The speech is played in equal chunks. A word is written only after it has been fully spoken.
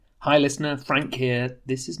Hi listener, Frank here.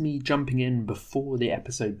 This is me jumping in before the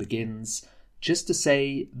episode begins, just to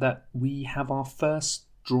say that we have our first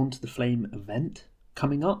Drawn to the Flame event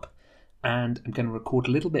coming up, and I'm going to record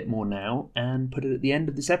a little bit more now and put it at the end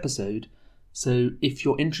of this episode. So if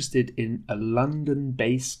you're interested in a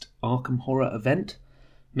London-based Arkham Horror event,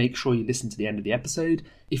 make sure you listen to the end of the episode.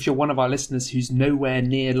 If you're one of our listeners who's nowhere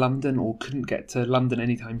near London or couldn't get to London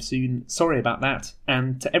anytime soon, sorry about that.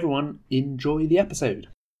 And to everyone, enjoy the episode.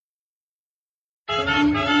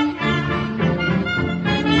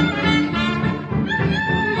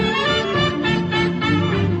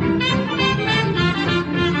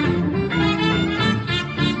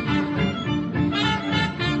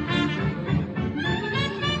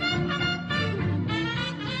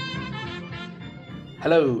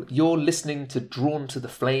 Hello, you're listening to Drawn to the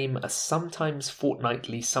Flame, a sometimes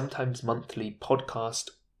fortnightly, sometimes monthly podcast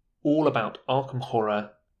all about Arkham Horror,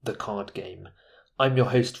 the card game. I'm your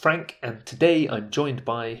host, Frank, and today I'm joined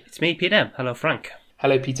by... It's me, Peter. Hello, Frank.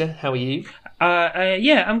 Hello, Peter. How are you?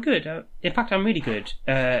 Yeah, I'm good. In fact, I'm really good.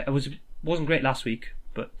 I wasn't great last week,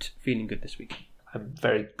 but feeling good this week. I'm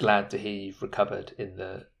very glad to hear you've recovered in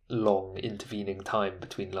the long intervening time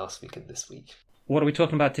between last week and this week. What are we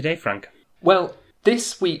talking about today, Frank? Well,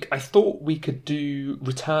 this week I thought we could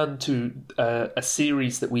return to a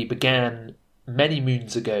series that we began many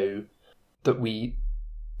moons ago that we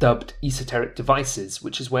dubbed Esoteric Devices,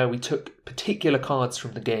 which is where we took particular cards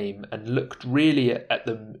from the game and looked really at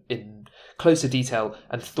them in closer detail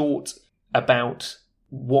and thought about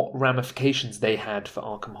what ramifications they had for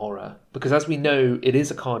Arkham Horror. Because as we know, it is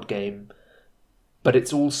a card game, but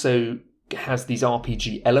it's also has these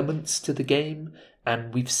RPG elements to the game,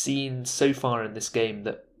 and we've seen so far in this game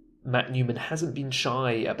that Matt Newman hasn't been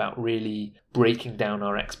shy about really breaking down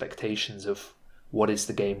our expectations of what is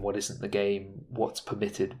the game, what isn't the game, what's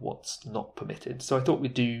permitted, what's not permitted. So I thought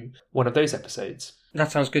we'd do one of those episodes.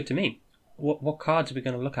 That sounds good to me. What cards are we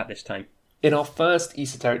going to look at this time? In our first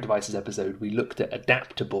Esoteric Devices episode, we looked at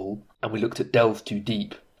Adaptable and we looked at Delve Too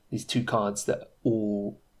Deep, these two cards that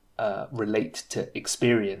all relate to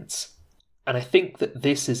experience. And I think that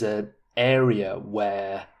this is an area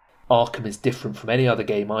where Arkham is different from any other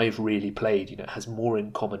game I've really played. You know, it has more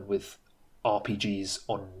in common with RPGs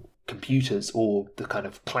on computers or the kind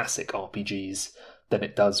of classic RPGs than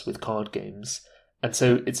it does with card games. And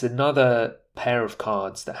so it's another pair of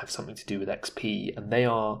cards that have something to do with XP, and they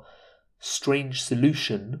are Strange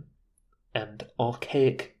Solution and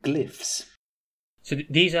Archaic Glyphs. So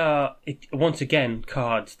these are, once again,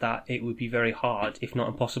 cards that it would be very hard, if not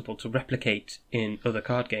impossible, to replicate in other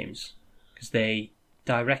card games, because they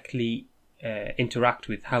directly interact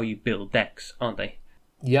with how you build decks, aren't they?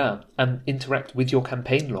 Yeah, and interact with your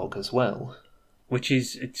campaign log as well. Which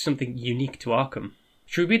is something unique to Arkham.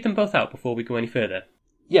 Should we read them both out before we go any further?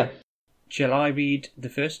 Yeah. Shall I read the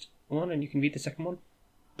first one and you can read the second one?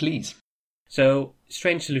 Please. So,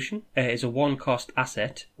 Strange Solution is a one-cost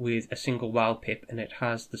asset with a single wild pip, and it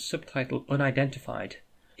has the subtitle Unidentified.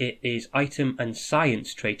 It is item and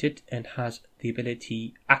science traded and has the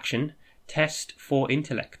ability Action, Test for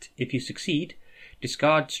Intellect. If you succeed,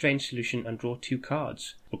 discard Strange Solution and draw 2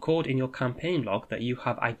 cards. Record in your campaign log that you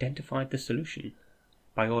have identified the solution.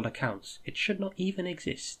 By all accounts, it should not even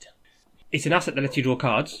exist. It's an asset that lets you draw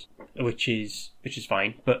cards, which is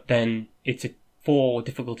fine, but then it's a 4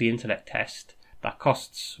 difficulty intellect test that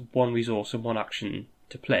costs 1 resource and 1 action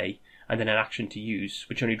to play, and then an action to use,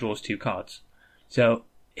 which only draws 2 cards. So,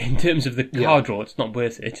 in terms of the card draw, it's not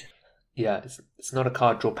worth it. Yeah, it's not a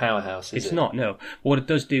card draw powerhouse, is it? It's not, no. What it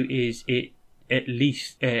does do is it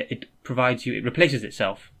provides you, it replaces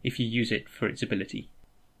itself if you use it for its ability,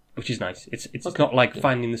 which is nice. It's not like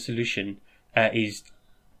finding the solution is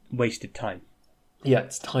wasted time. Yeah,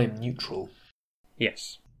 it's time neutral.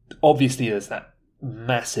 Yes. Obviously, there's that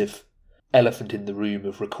massive elephant in the room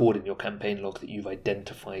of recording your campaign log that you've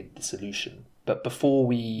identified the solution. But before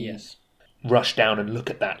we rush down and look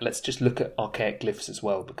at that, let's just look at Archaic Glyphs as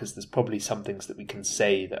well, because there's probably some things that we can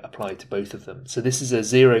say that apply to both of them. So this is a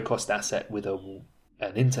 0-cost asset with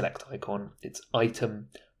an intellect icon. It's item,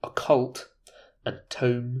 Occult, and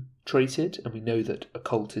Tome traded, and we know that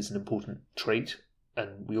Occult is an important trait,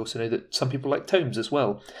 and we also know that some people like tomes as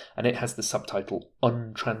well, and it has the subtitle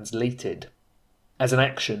Untranslated. As an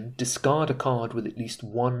action, discard a card with at least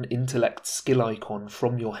 1 intellect skill icon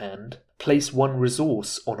from your hand, place 1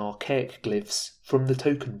 resource on Archaic Glyphs from the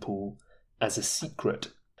token pool as a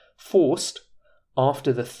secret. Forced,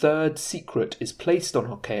 after the 3rd secret is placed on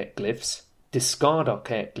Archaic Glyphs, discard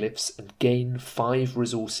Archaic Glyphs and gain 5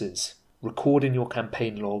 resources. Record in your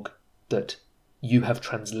campaign log that you have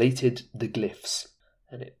translated the glyphs,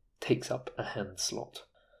 and it takes up a hand slot.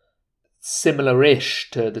 similar-ish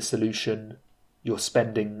to the solution. You're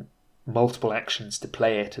spending multiple actions to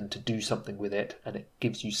play it and to do something with it, and it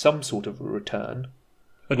gives you some sort of a return.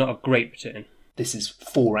 But not a great return. This is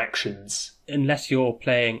 4 actions. Unless you're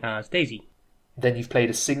playing as Daisy. Then you've played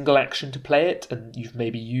a single action to play it, and you've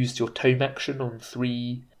maybe used your tome action on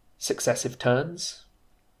 3 successive turns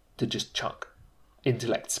to just chuck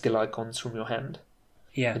intellect skill icons from your hand.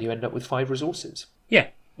 Yeah. And you end up with 5 resources. Yeah.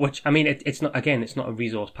 Which, I mean, it's not a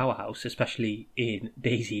resource powerhouse, especially in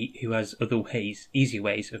Daisy, who has other ways, easier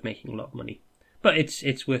ways of making a lot of money. But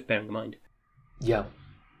it's worth bearing in mind. Yeah.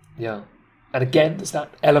 Yeah. And again, there's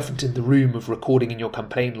that elephant in the room of recording in your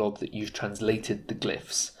campaign log that you've translated the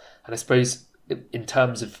glyphs. And I suppose in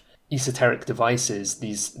terms of esoteric devices,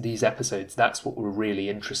 these episodes, that's what we're really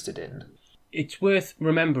interested in. It's worth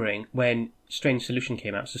remembering when Strange Solution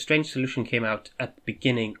came out. So Strange Solution came out at the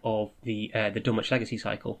beginning of the Dunwich Legacy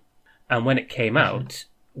cycle. And when it came out,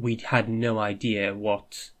 we had no idea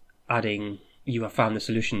what adding "You Have Found the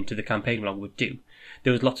Solution" to the campaign log would do.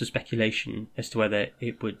 There was lots of speculation as to whether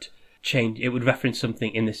it would change, it would reference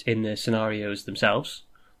something in the scenarios themselves,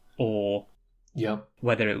 or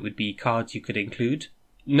whether it would be cards you could include.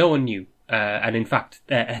 No one knew. And in fact,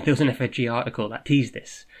 there was an FFG article that teased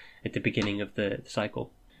this at the beginning of the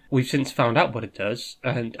cycle. We've since found out what it does,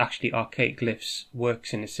 and actually Archaic Glyphs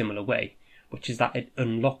works in a similar way, which is that it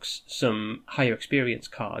unlocks some higher experience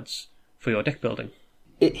cards for your deck building.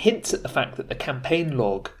 It hints at the fact that the campaign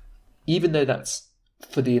log, even though that's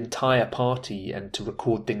for the entire party and to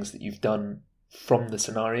record things that you've done from the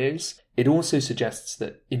scenarios, it also suggests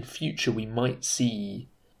that in future we might see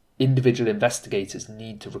individual investigators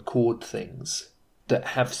need to record things that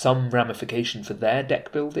have some ramification for their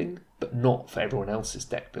deck building, but not for everyone else's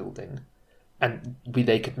deck building. And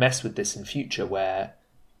they could mess with this in future, where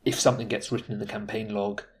if something gets written in the campaign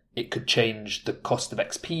log, it could change the cost of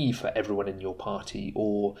XP for everyone in your party,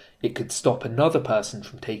 or it could stop another person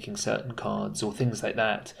from taking certain cards, or things like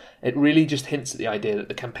that. It really just hints at the idea that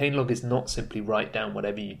the campaign log is not simply write down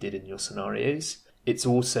whatever you did in your scenarios. It's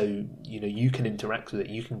also, you can interact with it,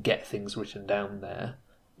 you can get things written down there.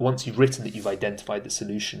 Once you've written that you've identified the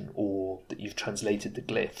solution or that you've translated the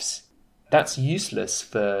glyphs, that's useless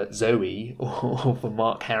for Zoe or for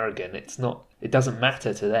Mark Harrigan. It doesn't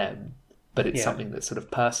matter to them, but it's something that's sort of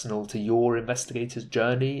personal to your investigator's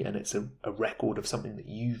journey, and it's a record of something that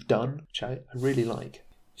you've done, which I really like.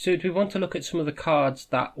 So do we want to look at some of the cards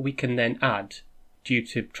that we can then add due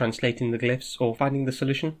to translating the glyphs or finding the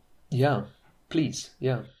solution? Yeah, please,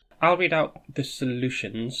 yeah. I'll read out the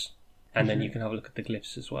solutions, and then you can have a look at the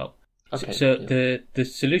glyphs as well. Okay. So the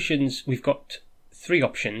solutions, we've got 3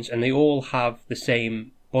 options, and they all have the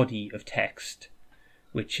same body of text,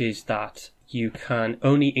 which is that you can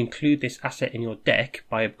only include this asset in your deck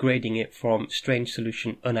by upgrading it from Strange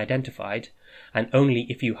Solution Unidentified, and only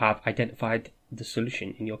if you have identified the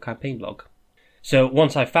solution in your campaign log. So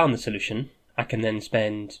once I've found the solution, I can then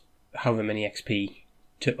spend however many XP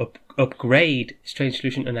to upgrade Strange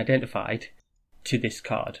Solution Unidentified to this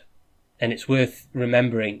card. And it's worth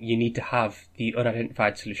remembering you need to have the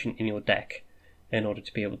unidentified solution in your deck in order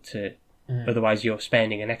to be able to... Otherwise you're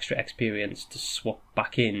spending an extra experience to swap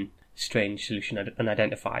back in Strange Solution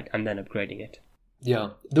Unidentified and then upgrading it.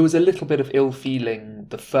 Yeah. There was a little bit of ill feeling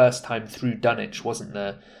the first time through Dunwich, wasn't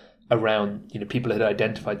there? Around, people had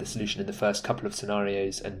identified the solution in the first couple of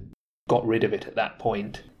scenarios and got rid of it at that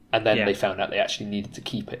point. And then they found out they actually needed to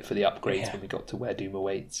keep it for the upgrades when we got to Where Doom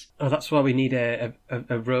Awaits. Oh, that's why we need a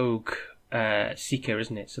rogue seeker,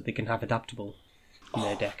 isn't it? So they can have adaptable in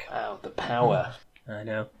their deck. Wow, the power. I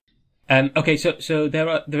know. Okay, so there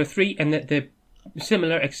are 3, and they're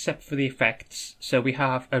similar except for the effects. So we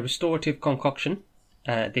have a Restorative Concoction.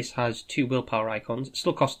 This has 2 willpower icons. It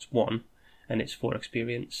still costs 1, and it's 4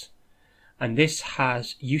 experience. And this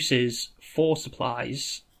has uses 4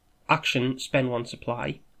 supplies. Action, spend 1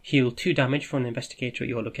 supply. Heal 2 damage for an investigator at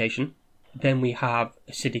your location. Then we have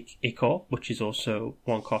Acidic Ichor, which is also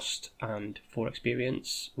 1 cost and 4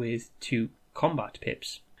 experience with 2 combat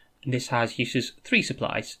pips. And this has uses 3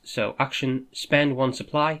 supplies. So action, spend 1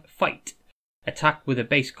 supply, fight. Attack with a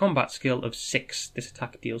base combat skill of 6. This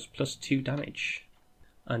attack deals plus 2 damage.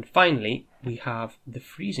 And finally, we have the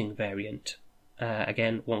Freezing variant.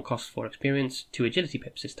 Again, 1 cost, 4 experience, 2 agility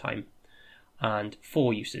pips this time. And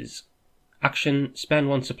 4 uses. Action, spend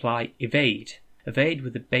 1 supply, evade. Evade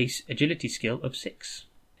with a base agility skill of 6.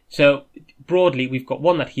 So, broadly, we've got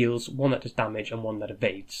 1 that heals, 1 that does damage, and 1 that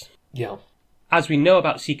evades. Yeah. As we know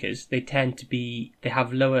about Seekers, they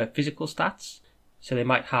have lower physical stats, so they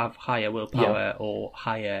might have higher willpower or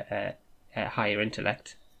higher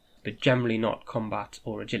intellect, but generally not combat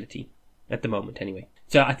or agility, at the moment anyway.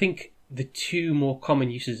 So I think the two more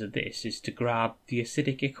common uses of this is to grab the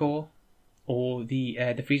acidic ichor or the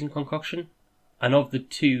freezing concoction. And of the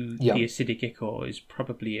two, the acidic ichor is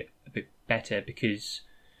probably a bit better because,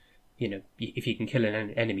 if you can kill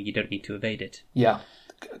an enemy, you don't need to evade it. Yeah,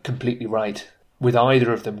 completely right. With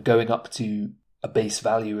either of them, going up to a base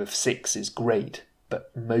value of 6 is great,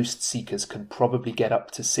 but most Seekers can probably get up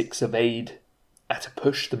to 6 evade at a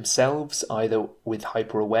push themselves, either with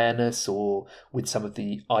hyper-awareness or with some of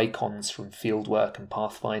the icons from Fieldwork and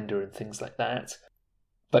Pathfinder and things like that.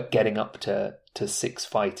 But getting up to 6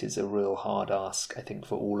 fight is a real hard ask, I think,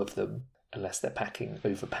 for all of them, unless they're packing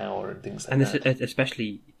overpower and things like that. And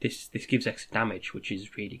especially, this gives extra damage, which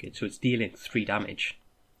is really good. So it's dealing 3 damage.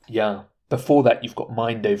 Yeah. Before that, you've got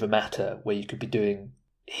Mind Over Matter, where you could be doing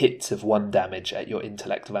hits of 1 damage at your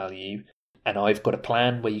intellect value. And I've got a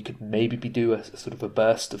plan where you could maybe do a sort of a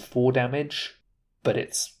burst of 4 damage, but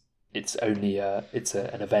it's only an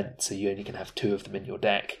event, so you only can have 2 of them in your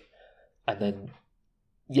deck. And then,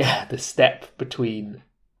 the step between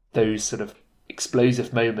those sort of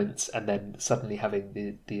explosive moments and then suddenly having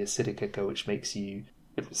the acidic ichor, which makes you...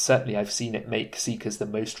 Certainly I've seen it make Seekers the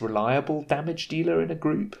most reliable damage dealer in a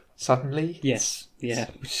group, suddenly. Yes,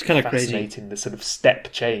 which is kind of crazy. Fascinating, the sort of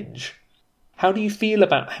step change. How do you feel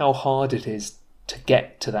about how hard it is to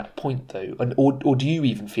get to that point, though? Or do you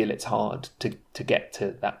even feel it's hard to get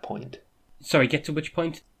to that point? Sorry, get to which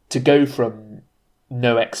point? To go from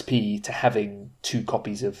no XP to having 2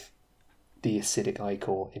 copies of the acidic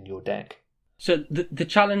ichor in your deck. So the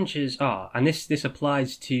challenges are, and this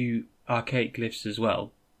applies to archaic glyphs as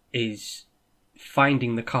well, is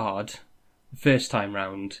finding the card first time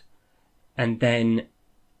round and then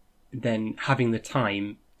having the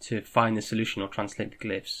time to find the solution or translate the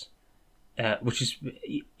glyphs, which is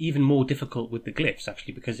even more difficult with the glyphs,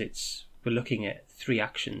 actually, because we're looking at 3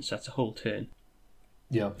 actions. That's a whole turn.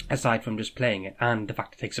 Yeah. Aside from just playing it, and the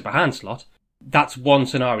fact it takes up a hand slot, that's one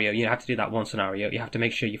scenario. You have to do that one scenario. You have to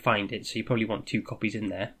make sure you find it, so you probably want 2 copies in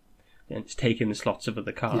there, and it's taking the slots of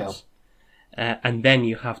other cards. And then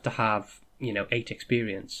you have to have, 8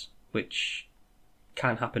 experience, which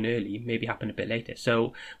can happen early, maybe happen a bit later.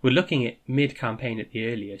 So we're looking at mid-campaign at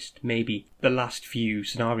the earliest, maybe the last few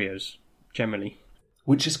scenarios, generally.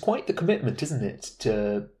 Which is quite the commitment, isn't it,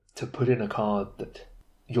 to put in a card that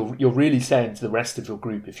you're really saying to the rest of your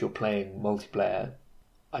group, if you're playing multiplayer,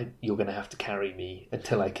 you're going to have to carry me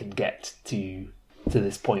until I can get to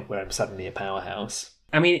this point where I'm suddenly a powerhouse.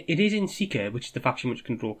 I mean, it is in Seeker, which is the faction which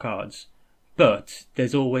can draw cards, but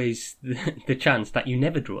there's always the chance that you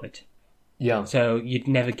never draw it. Yeah. So you'd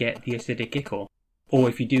never get the acidic ichor. Or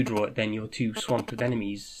if you do draw it, then you're too swamped with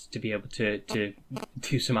enemies to be able to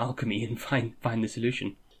do some alchemy and find the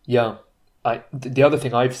solution. Yeah. The other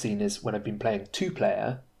thing I've seen is when I've been playing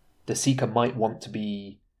 2-player, the Seeker might want to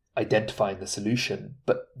be identifying the solution,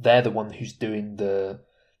 but they're the one who's doing the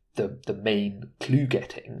main clue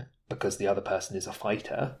getting because the other person is a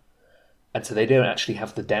fighter. And so they don't actually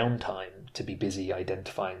have the downtime to be busy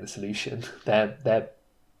identifying the solution.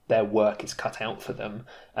 Their work is cut out for them,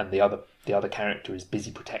 and the other character is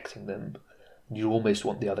busy protecting them. You almost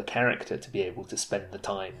want the other character to be able to spend the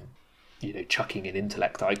time, chucking in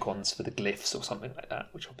intellect icons for the glyphs or something like that,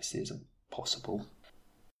 which obviously isn't possible.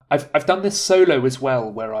 I've done this solo as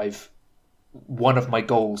well, where one of my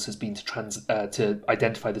goals has been to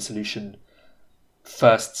identify the solution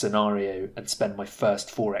first scenario and spend my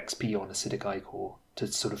first 4 XP on acidic ichor to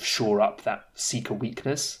sort of shore up that Seeker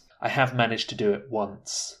weakness. I have managed to do it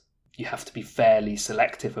once. You have to be fairly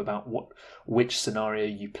selective about which scenario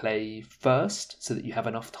you play first so that you have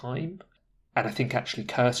enough time. And I think actually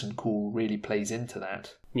Curtain Call really plays into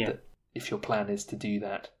that. Yeah. That if your plan is to do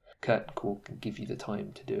that, Curtain Call can give you the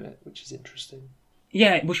time to do it, which is interesting.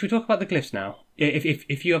 Yeah, well, should we talk about the glyphs now?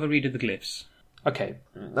 If you have a read of the glyphs. Okay.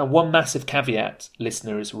 Now, one massive caveat,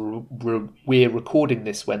 listener, is we're recording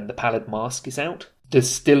this when the Pallid Mask is out. There's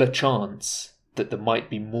still a chance that there might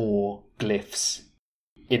be more glyphs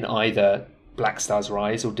in either Black Star's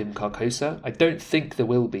Rise or Dim Carcosa. I don't think there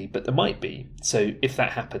will be, but there might be. So if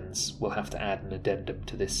that happens, we'll have to add an addendum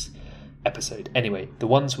to this episode. Anyway, the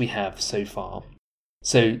ones we have so far.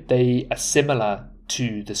 So they are similar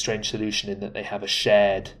to the Strange Solution in that they have a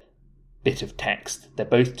shared bit of text. They're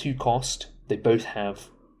both 2 cost. They both have,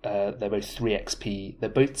 they're both 3 XP. They're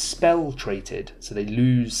both spell traded, so they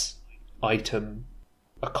lose item,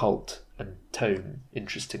 occult, and tome,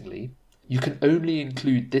 interestingly. You can only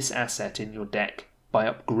include this asset in your deck by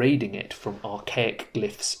upgrading it from archaic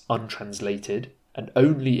glyphs untranslated, and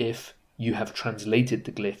only if you have translated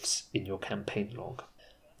the glyphs in your campaign log.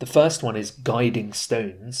 The first one is Guiding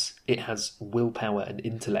Stones. It has willpower and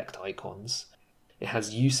intellect icons. It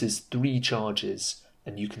has uses 3 charges,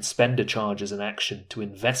 and you can spend a charge as an action to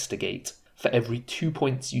investigate. For every 2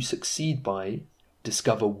 points you succeed by,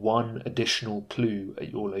 discover 1 additional clue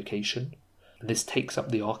at your location. And this takes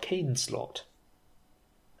up the arcane slot.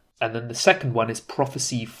 And then the second one is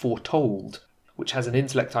Prophecy Foretold, which has an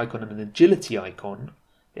intellect icon and an agility icon.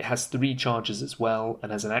 It has 3 charges as well,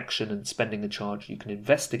 and as an action and spending a charge, you can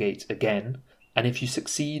investigate again. And if you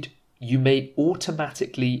succeed, you may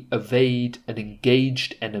automatically evade an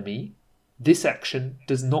engaged enemy. This action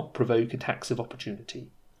does not provoke attacks of opportunity.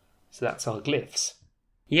 So that's our glyphs.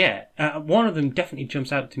 Yeah, one of them definitely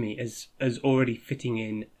jumps out to me as already fitting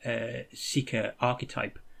in Seeker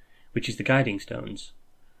archetype, which is the Guiding Stones.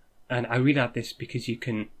 And I really like this because you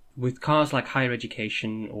can, with cards like Higher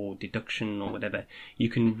Education or Deduction or whatever, you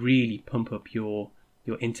can really pump up your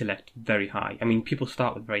intellect very high. I mean, people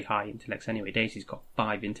start with very high intellects anyway. Daisy's got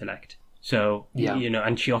 5 intellect. So, yeah.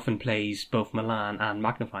 And she often plays both Milan and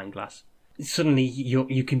Magnifying Glass. Suddenly,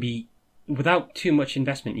 you can be, without too much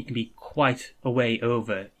investment, you can be quite a way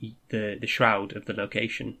over the shroud of the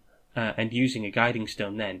location. And using a Guiding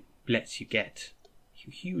Stone then lets you get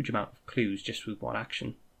a huge amount of clues just with 1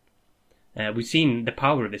 action. We've seen the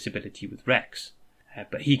power of this ability with Rex,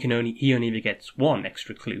 but he only ever gets 1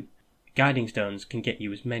 extra clue. Guiding Stones can get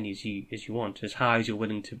you as many as you want, as high as you're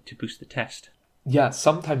willing to boost the test. Yeah,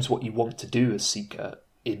 sometimes what you want to do as Seeker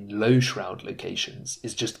in low shroud locations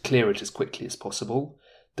is just clear it as quickly as possible.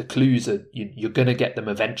 The clues are, you're going to get them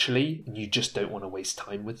eventually, and you just don't want to waste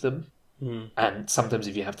time with them. And sometimes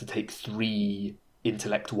if you have to take 3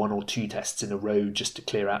 intellect 1 or 2 tests in a row just to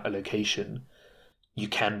clear out a location, you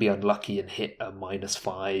can be unlucky and hit a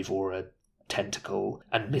 -5 or a tentacle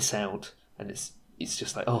and miss out. And it's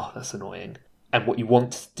just like, oh, that's annoying. And what you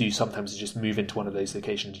want to do sometimes is just move into one of those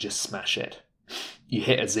locations and just smash it. You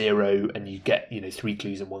hit a 0 and you get 3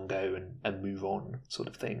 clues in one go and move on, sort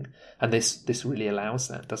of thing. And this really allows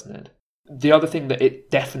that, doesn't it? The other thing that it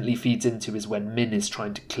definitely feeds into is when Min is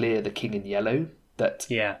trying to clear the King in Yellow. That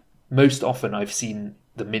most often I've seen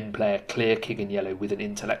the Min player clear King in Yellow with an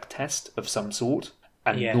intellect test of some sort.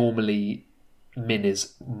 And normally Min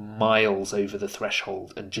is miles over the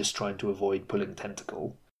threshold and just trying to avoid pulling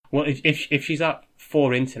tentacle. Well, if she's at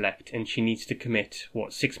 4 intellect and she needs to commit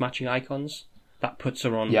 6 matching icons, that puts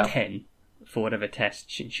her on 10 for whatever test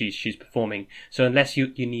she's performing. So unless you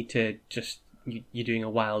need to you're doing a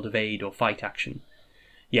wild evade or fight action,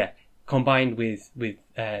 combined with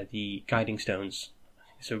the Guiding Stones,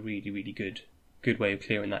 it's a really, really good way of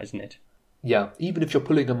clearing that, isn't it? Yeah, even if you're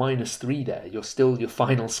pulling a -3 there, your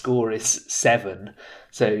final score is 7,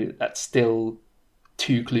 so that's still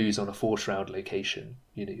 2 clues on a 4 shroud location.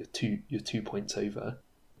 You're 2 points over,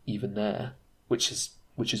 even there, which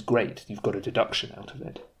is great. You've got a deduction out of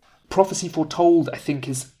it. Prophecy Foretold, I think,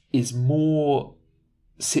 is more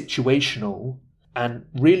situational, and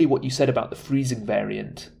really what you said about the freezing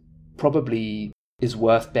variant probably is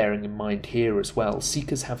worth bearing in mind here as well.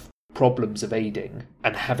 Seekers have problems evading,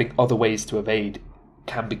 and having other ways to evade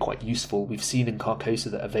can be quite useful. We've seen in Carcosa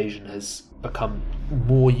that evasion has become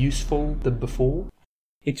more useful than before.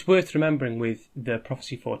 It's worth remembering with the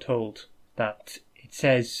Prophecy Foretold that it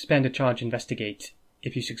says spend a charge, investigate.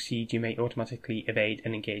 If you succeed, you may automatically evade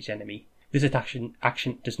an engaged enemy. This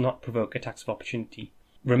action does not provoke attacks of opportunity.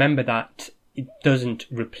 Remember that it doesn't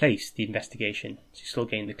replace the investigation, so you still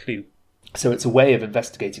gain the clue. So it's a way of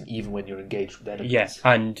investigating even when you're engaged with enemies. Yes,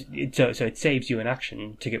 and so it saves you an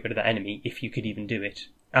action to get rid of that enemy, if you could even do it,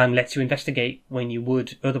 and lets you investigate when you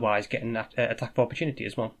would otherwise get an attack of opportunity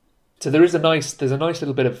as well. So there's a nice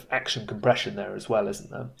little bit of action compression there as well,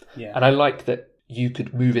 isn't there? Yeah. And I like that you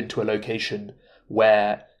could move into a location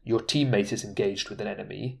where your teammate is engaged with an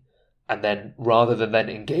enemy, and then rather than then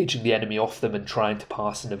engaging the enemy off them and trying to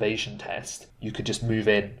pass an evasion test, you could just move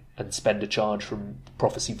in and spend a charge from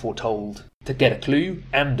Prophecy Foretold to get a clue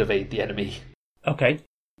and evade the enemy. Okay.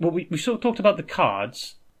 Well, we sort of talked about the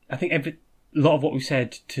cards. I think a lot of what we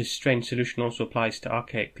said to Strange Solution also applies to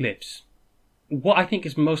Archaic Glyphs. What I think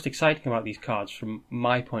is most exciting about these cards, from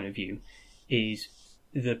my point of view, is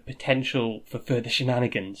the potential for further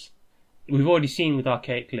shenanigans. We've already seen with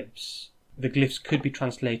Archaic Glyphs, the glyphs could be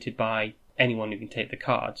translated by anyone who can take the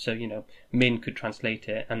card. So, Min could translate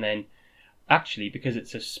it, and then actually, because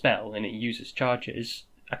it's a spell and it uses charges,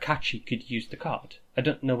 Akachi could use the card. I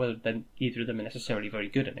don't know whether either of them are necessarily very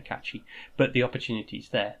good at Akachi, but the opportunity's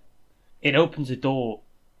there. It opens a door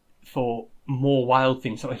for more wild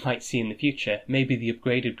things that we might see in the future. Maybe the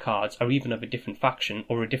upgraded cards are even of a different faction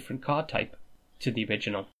or a different card type to the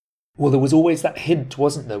original. Well, there was always that hint,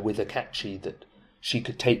 wasn't there, with Akachi, that she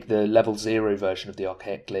could take the level 0 version of the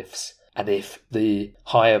Archaic Glyphs And if the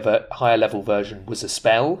higher level version was a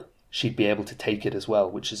spell, she'd be able to take it as well,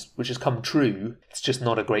 which has come true. It's just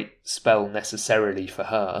not a great spell necessarily for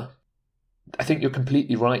her. I think you're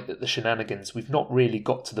completely right that the shenanigans, we've not really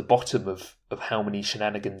got to the bottom of how many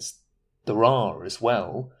shenanigans there are as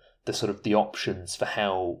well. The sort of the options for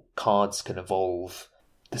how cards can evolve.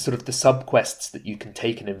 The sort of the sub-quests that you can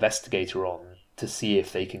take an investigator on to see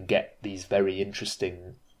if they can get these very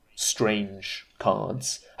interesting, strange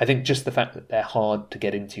cards. I think just the fact that they're hard to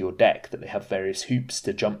get into your deck, that they have various hoops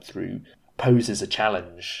to jump through, poses a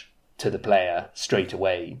challenge to the player straight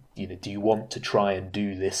away. Do you want to try and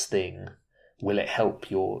do this thing? Will it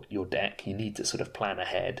help your deck? You need to sort of plan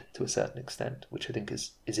ahead to a certain extent, which I think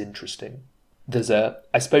is interesting.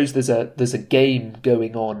 I suppose there's a game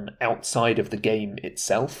going on outside of the game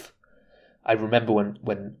itself. I remember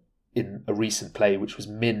when in a recent play, which was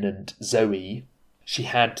Min and Zoe,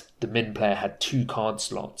 the Min player had 2 card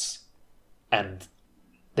slots, and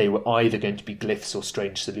they were either going to be glyphs or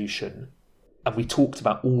strange solution. And we talked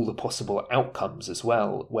about all the possible outcomes as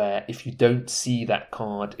well, where if you don't see that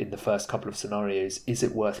card in the first couple of scenarios, is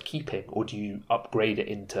it worth keeping, or do you upgrade it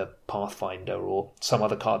into Pathfinder or some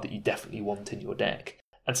other card that you definitely want in your deck?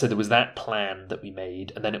 And so there was that plan that we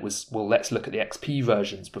made, and then it was, well, let's look at the XP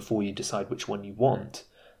versions before you decide which one you want,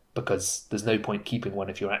 because there's no point keeping one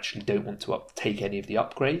if you actually don't want to take any of the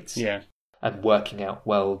upgrades. Yeah. And working out,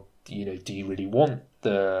 well, do you really want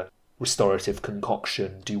the restorative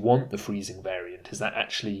concoction? Do you want the freezing variant? Is that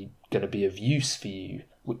actually going to be of use for you?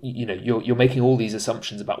 You're making all these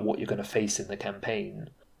assumptions about what you're going to face in the campaign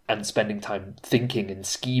and spending time thinking and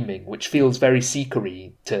scheming, which feels very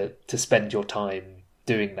seekery to spend your time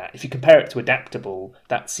doing that. If you compare it to Adaptable,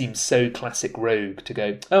 that seems so classic Rogue to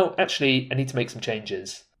go, oh, actually, I need to make some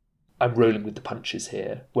changes. I'm rolling with the punches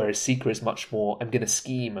here. Whereas Seeker is much more, I'm going to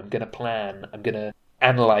scheme, I'm going to plan, I'm going to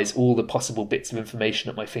analyse all the possible bits of information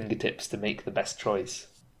at my fingertips to make the best choice.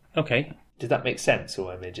 Okay. Did that make sense,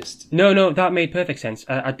 or am I just... No, that made perfect sense.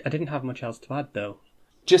 I didn't have much else to add, though.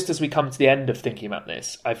 Just as we come to the end of thinking about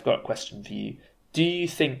this, I've got a question for you. Do you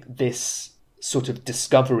think this sort of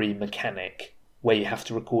discovery mechanic, where you have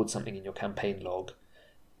to record something in your campaign log,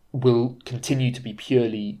 will continue to be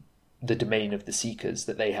purely the domain of the Seekers,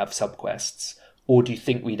 that they have subquests? Or do you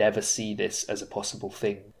think we'd ever see this as a possible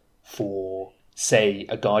thing for, say,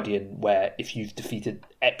 a Guardian, where if you've defeated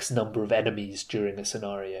X number of enemies during a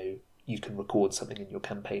scenario, you can record something in your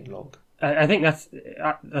campaign log? I think that's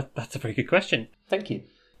a very good question. Thank you.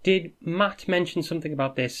 Did Matt mention something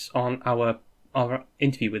about this on our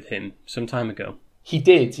interview with him some time ago? He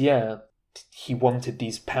did, yeah. He wanted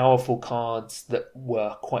these powerful cards that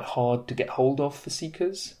were quite hard to get hold of for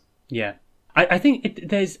Seekers. Yeah. I think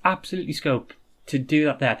there's absolutely scope to do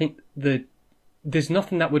that there. I think there's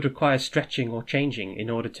nothing that would require stretching or changing in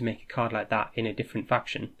order to make a card like that in a different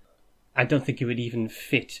faction. I don't think it would even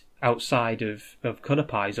fit outside of Colour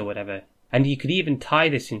Pies or whatever. And you could even tie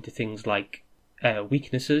this into things like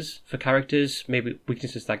weaknesses for characters, maybe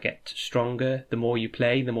weaknesses that get stronger the more you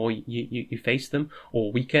play, the more you face them,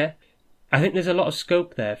 or weaker. I think there's a lot of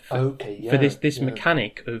scope there for this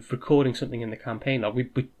mechanic of recording something in the campaign. Like we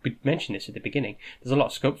mentioned this at the beginning. There's a lot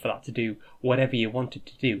of scope for that to do whatever you want it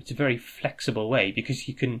to do. It's a very flexible way because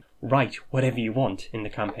you can write whatever you want in the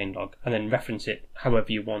campaign log and then reference it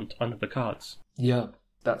however you want on other cards. Yeah,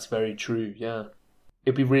 that's very true, yeah.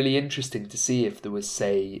 It'd be really interesting to see if there was,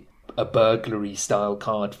 say, a burglary style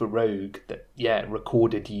card for Rogue that,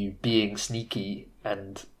 recorded you being sneaky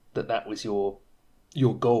and that was your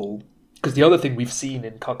goal. Because the other thing we've seen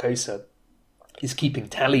in Carcosa is keeping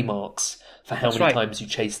tally marks for how many times you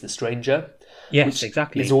chase the stranger. Yes, which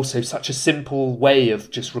exactly. is also such a simple way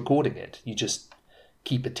of just recording it. You just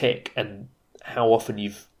keep a tick, and how often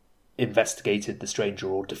you've investigated the stranger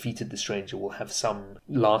or defeated the stranger will have some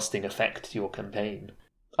lasting effect to your campaign.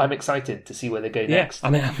 I'm excited to see where they go next.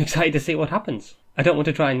 I'm excited to see what happens. I don't want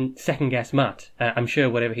to try and second guess Matt. I'm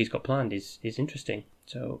sure whatever he's got planned is interesting.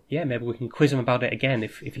 So, maybe we can quiz him about it again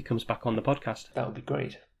if he comes back on the podcast. That would be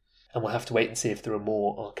great. And we'll have to wait and see if there are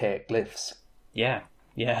more archaic glyphs. Yeah.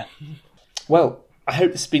 Well, I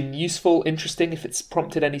hope this has been useful, interesting. If it's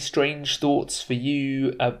prompted any strange thoughts for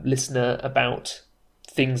you, a listener, about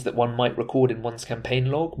things that one might record in one's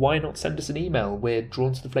campaign log, why not send us an email? We're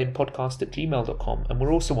drawntotheflamepodcast@gmail.com, and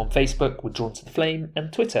we're also on Facebook with Drawn to the Flame,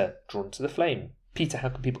 and Twitter, Drawn to the Flame. Peter, how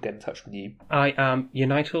can people get in touch with you? I am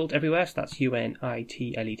Unitled everywhere, so that's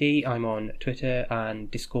UNITLED. I'm on Twitter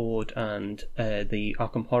and Discord and the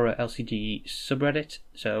Arkham Horror LCG subreddit,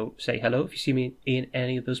 so say hello if you see me in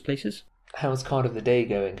any of those places. How's Card of the Day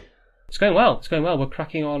going? It's going well. We're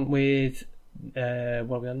cracking on with, what are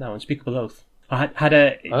we on now? Unspeakable Oath. I had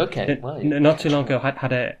a Right. not too long ago.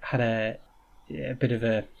 Had a bit of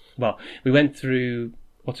a we went through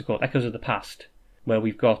what's it called, Echoes of the Past, where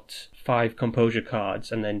we've got 5 composure cards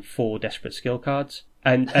and then 4 desperate skill cards,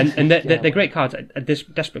 and they're great cards.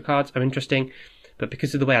 Desperate cards are interesting, but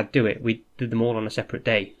because of the way I do it, we did them all on a separate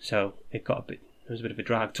day, so it was a bit of a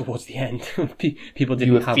drag towards the end. People didn't.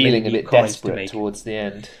 You were have feeling many a bit coins to desperate make. towards the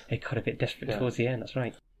end. It got a bit desperate towards the end. That's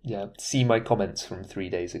right. Yeah. See my comments from 3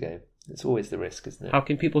 days ago. It's always the risk, isn't it? How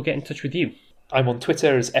can people get in touch with you? I'm on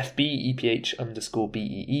Twitter as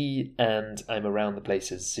FBEPH_BEE, and I'm around the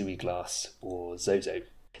place as Zuiglass or Zozo.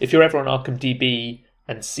 If you're ever on ArkhamDB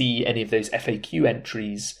and see any of those FAQ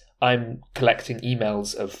entries, I'm collecting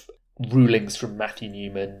emails of rulings from Matthew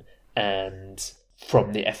Newman and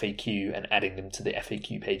from the FAQ and adding them to the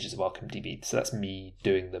FAQ pages of ArkhamDB. So that's me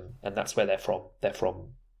doing them, and that's where they're from. They're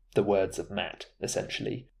from the words of Matt,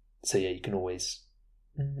 essentially. So yeah, you can always...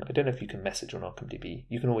 I don't know if you can message on ArkhamDB.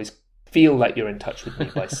 You can always feel like you're in touch with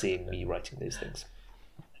me by seeing me writing those things.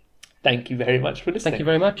 Thank you very much for listening. Thank you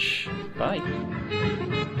very much. Bye.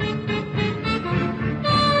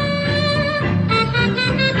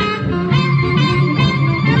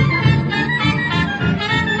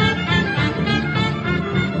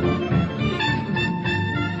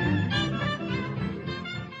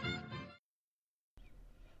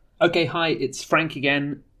 Okay, hi, it's Frank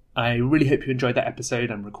again. I really hope you enjoyed that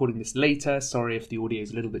episode. I'm recording this later. Sorry if the audio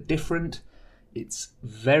is a little bit different. It's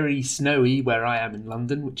very snowy where I am in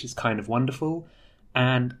London, which is kind of wonderful.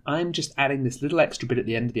 And I'm just adding this little extra bit at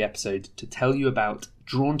the end of the episode to tell you about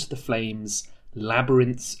Drawn to the Flames'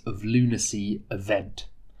 Labyrinths of Lunacy event.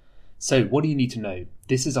 So what do you need to know?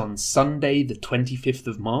 This is on Sunday, the 25th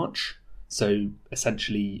of March. So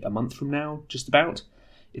essentially a month from now, just about.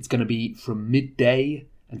 It's going to be from midday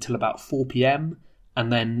until about 4 p.m. And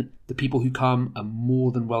then the people who come are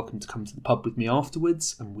more than welcome to come to the pub with me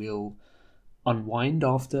afterwards, and we'll unwind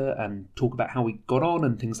after and talk about how we got on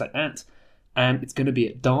and things like that. And it's going to be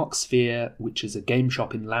at Dark Sphere, which is a game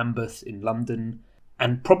shop in Lambeth in London.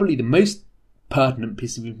 And probably the most pertinent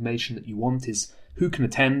piece of information that you want is who can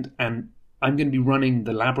attend. And I'm going to be running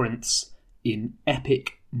the Labyrinths in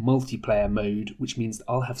epic multiplayer mode, which means that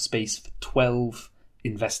I'll have space for 12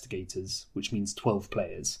 investigators, which means 12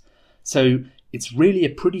 players. So it's really a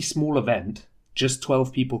pretty small event. Just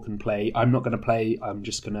 12 people can play. I'm not going to play. I'm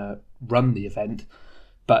just going to run the event.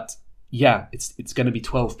 But yeah, it's going to be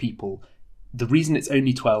 12 people. The reason it's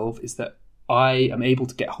only 12 is that I am able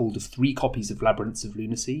to get hold of 3 copies of Labyrinths of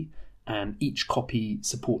Lunacy, and each copy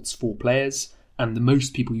supports 4 players, and the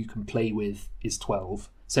most people you can play with is 12.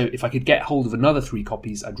 So if I could get hold of another 3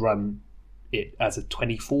 copies, I'd run it as a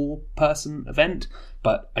 24-person event,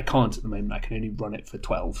 but I can't at the moment. I can only run it for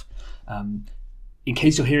 12. In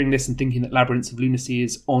case you're hearing this and thinking that Labyrinths of Lunacy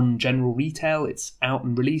is on general retail, it's out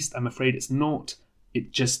and released, I'm afraid it's not.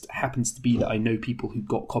 It just happens to be that I know people who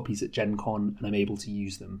got copies at Gen Con and I'm able to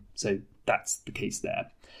use them. So that's the case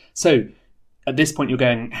there. So at this point you're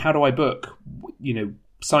going, how do I book?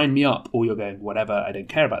 Sign me up. Or you're going, whatever, I don't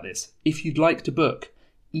care about this. If you'd like to book,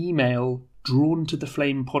 email Drawn to the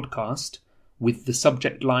Flame podcast with the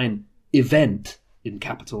subject line event in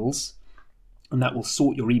capitals, and that will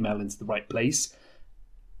sort your email into the right place.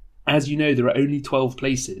 As you know, there are only 12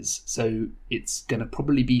 places, so it's going to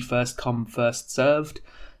probably be first come, first served,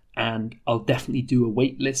 and I'll definitely do a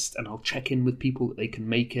wait list, and I'll check in with people that they can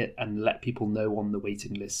make it and let people know on the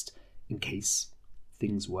waiting list in case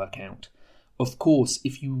things work out. Of course,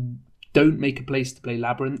 if you don't make a place to play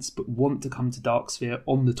Labyrinths but want to come to Dark Sphere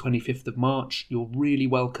on the 25th of March, you're really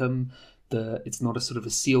welcome. It's not a sort of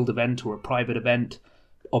a sealed event or a private event.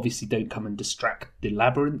 Obviously, don't come and distract the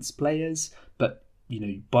Labyrinths players, but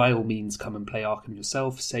by all means, come and play Arkham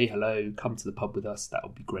yourself, say hello, come to the pub with us, that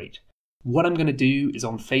would be great. What I'm going to do is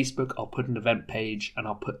on Facebook, I'll put an event page and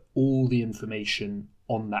I'll put all the information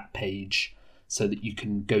on that page so that you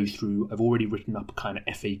can go through. I've already written up a kind of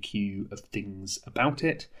FAQ of things about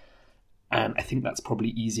it, and I think that's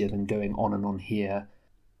probably easier than going on and on here.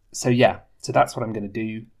 So that's what I'm going to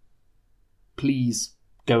do. Please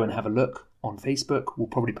go and have a look on Facebook. We'll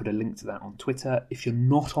probably put a link to that on Twitter. If you're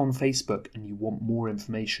not on Facebook and you want more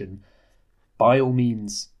information, by all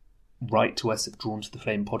means, write to us at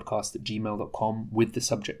drawntotheflamepodcast@gmail.com with the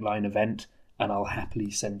subject line event, and I'll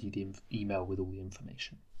happily send you the email with all the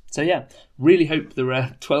information. So really hope there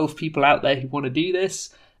are 12 people out there who want to do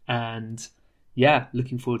this, and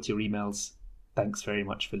looking forward to your emails. Thanks very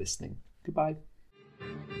much for listening. Goodbye.